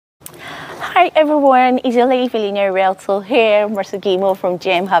Hi everyone, it's your lady Billionaire Realtor here, Mercy Gimo from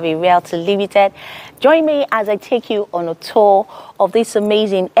GM Harvey Realtor Limited. Join me as I take you on a tour of this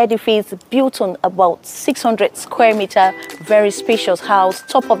amazing edifice built on about 600 square meter, very spacious house,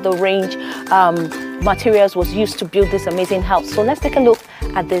 top of the range materials was used to build this amazing house. So let's take a look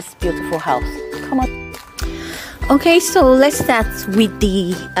at this beautiful house. Come on. Okay, so let's start with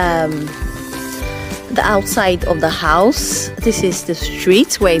the outside of the house. This is the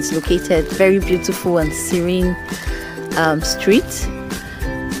street where it's located. Very beautiful and serene street. It's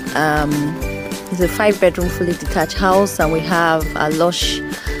a 5-bedroom fully detached house, and we have a lush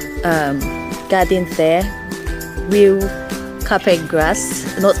garden there, real carpet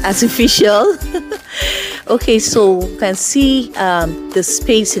grass, not artificial. Okay, so you can see the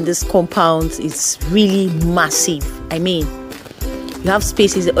space in this compound is really massive. I mean, you have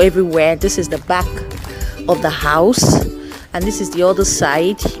spaces everywhere. This is the back of the house, and this is the other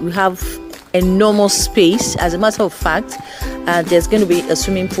side. We have enormous space. As a matter of fact, there's going to be a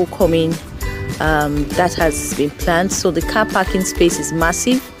swimming pool coming that has been planned, so the car parking space is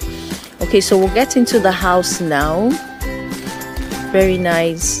massive. Okay, so we'll get into the house now. Very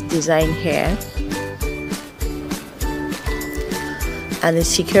nice design here, and the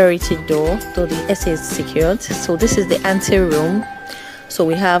security door, though the essay is secured. So this is the ante room. So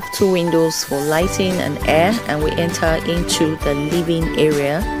we have 2 windows for lighting and air, and we enter into the living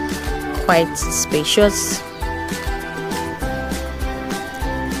area. Quite spacious.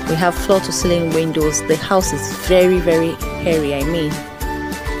 We have floor to ceiling windows. The house is very hairy. I mean,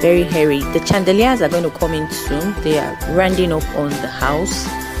 very hairy. The chandeliers are going to come in soon. They are rounding up on the house.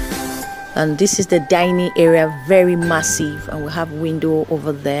 And this is the dining area, very massive, and we have window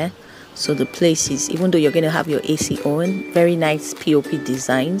over there. So the place is, even though you're going to have your AC on, very nice P.O.P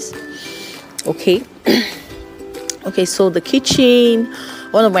designs. Okay. Okay, so the kitchen,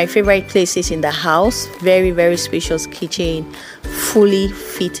 one of my favorite places in the house. Very spacious kitchen, fully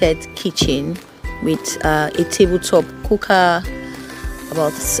fitted kitchen with a tabletop cooker,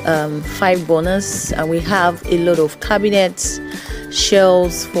 about 5 burners, and we have a lot of cabinets,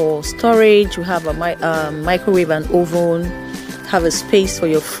 shelves for storage. We have a microwave and oven. Have a space for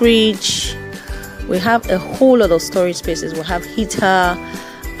your fridge. We have a whole lot of storage spaces. We have heater,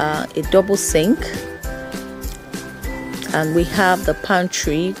 a double sink, and we have the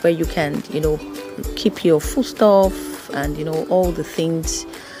pantry where you can, keep your food stuff and all the things,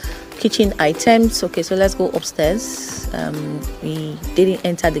 kitchen items. Okay, so let's go upstairs. We didn't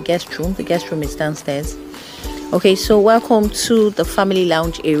enter the guest room. The guest room is downstairs. Okay, so welcome to the family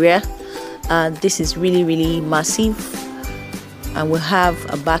lounge area. This is really massive, and we'll have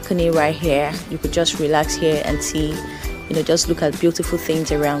a balcony right here. You could just relax here and see, just look at beautiful things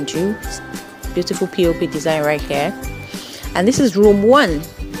around you. Beautiful P.O.P design right here. And this is room 1.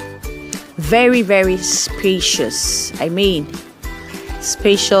 Very spacious. I mean,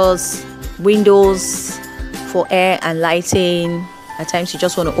 spacious windows for air and lighting. At times you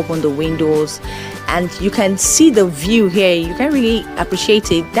just want to open the windows and you can see the view here. You can really appreciate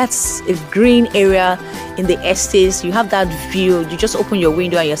it. That's a green area in the estates. You have that view. You just open your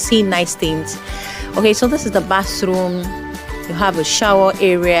window and you're seeing nice things. Okay, so this is the bathroom. You have a shower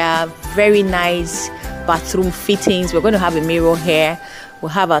area, very nice bathroom fittings. We're going to have a mirror here. We'll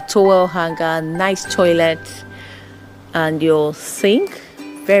have a towel hanger, nice toilet, and your sink.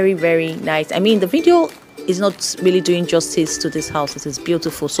 Very nice. I mean, the video is not really doing justice to this house. It is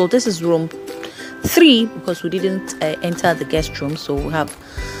beautiful. So this is room 3 because we didn't enter the guest room, so we have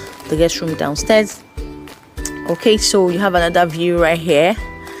the guest room downstairs. Okay, so you have another view right here.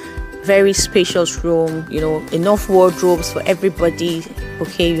 Very spacious room, enough wardrobes for everybody.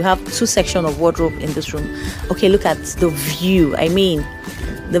 Okay, you have 2 sections of wardrobe in this room. Okay, look at the view. I mean,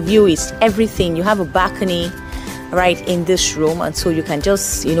 the view is everything. You have a balcony right in this room, and so you can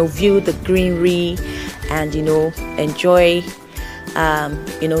just view the greenery and enjoy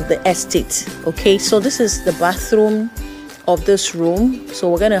the estate. Okay, so this is the bathroom of this room. So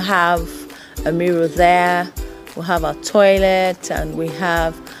we're gonna have a mirror there. We'll have a toilet, and we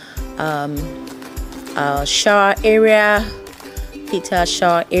have a shower area, heater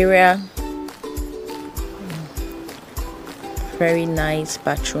shower area. Very nice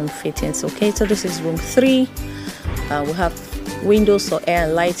bathroom fittings. Okay, so this is room 3. We have windows for air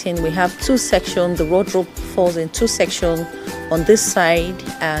and lighting. We have 2 sections. The wardrobe falls in 2 sections, on this side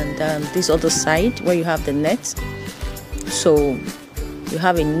and this other side where you have the net. So you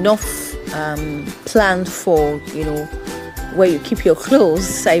have enough planned for where you keep your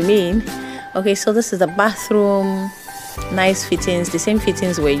clothes. I mean, okay, so this is the bathroom. Nice fittings. The same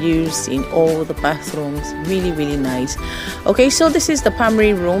fittings were used in all the bathrooms. Really nice. Okay, so this is the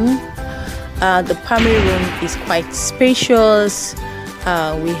primary room. The primary room is quite spacious.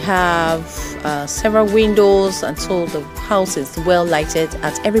 We have several windows, and so the house is well lighted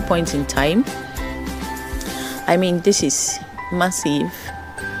at every point in time. I mean, this is massive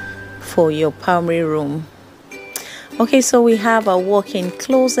for your primary room. Okay, so we have a walk-in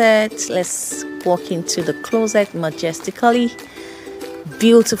closet. Let's walk into the closet majestically.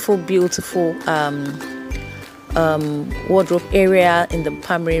 Beautiful wardrobe area in the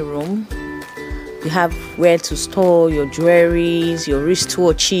primary room. You have where to store your jewelries, your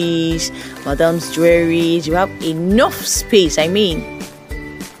wristwatches, madam's jewelries. You have enough space. I mean,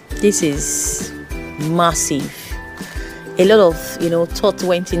 this is massive. A lot of thought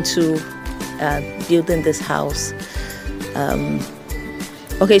went into building this house.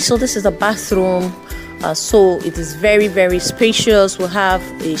 Okay, so this is the bathroom. So it is very spacious. We'll have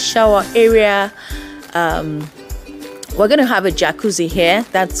a shower area. We're gonna have a jacuzzi here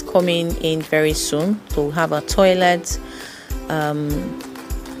that's coming in very soon. So we'll have a toilet.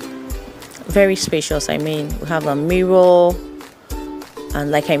 Very spacious. I mean, we have a mirror,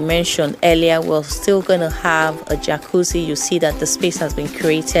 and like I mentioned earlier, we're still gonna have a jacuzzi. You see that the space has been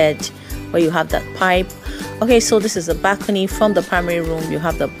created where you have that pipe. Okay, so this is the balcony. From the primary room, you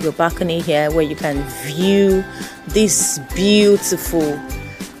have your balcony here where you can view this beautiful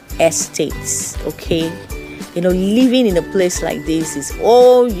estates. Okay, living in a place like this is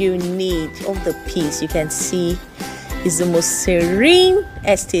all you need. All the peace you can see is the most serene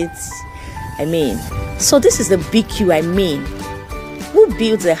estates. I mean, so this is the BQ. I mean, who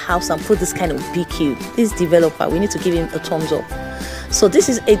builds a house and put this kind of BQ? This developer, we need to give him a thumbs up. So this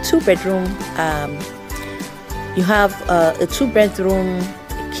is a 2-bedroom. You have a 2-bedroom,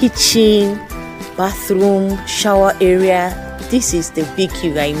 kitchen, bathroom, shower area. This is the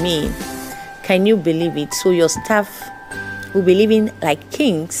BQ. I mean, can you believe it? So your staff will be living like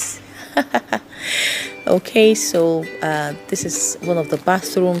kings. Okay, so this is one of the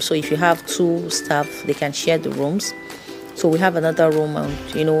bathrooms. So if you have 2 staff, they can share the rooms. So we have another room, and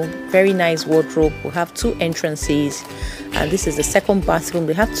very nice wardrobe. We have 2 entrances, and this is the second bathroom.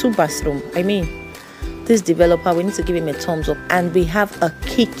 We have 2 bathrooms. I mean, this developer, we need to give him a thumbs up. And we have a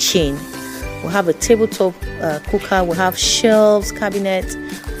kitchen. We have a tabletop cooker. We have shelves, cabinet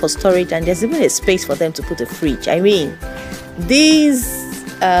for storage, and there's even a space for them to put a fridge. I mean, these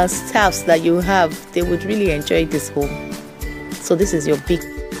staffs that you have, they would really enjoy this home. So this is your big.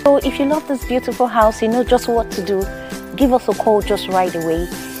 So if you love this beautiful house, you know just what to do. Give us a call just right away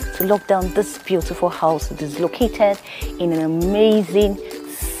to lock down this beautiful house. It is located in an amazing,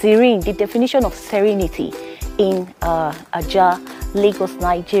 serene, the definition of serenity in Ajah, Lagos,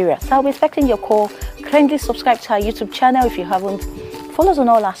 Nigeria. So I'll be expecting your call. Kindly subscribe to our YouTube channel if you haven't. Follow us on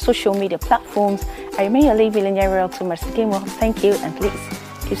all our social media platforms. I remain your lady billionaire realtor, Mercy Game. Thank you, and please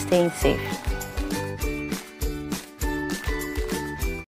keep staying safe.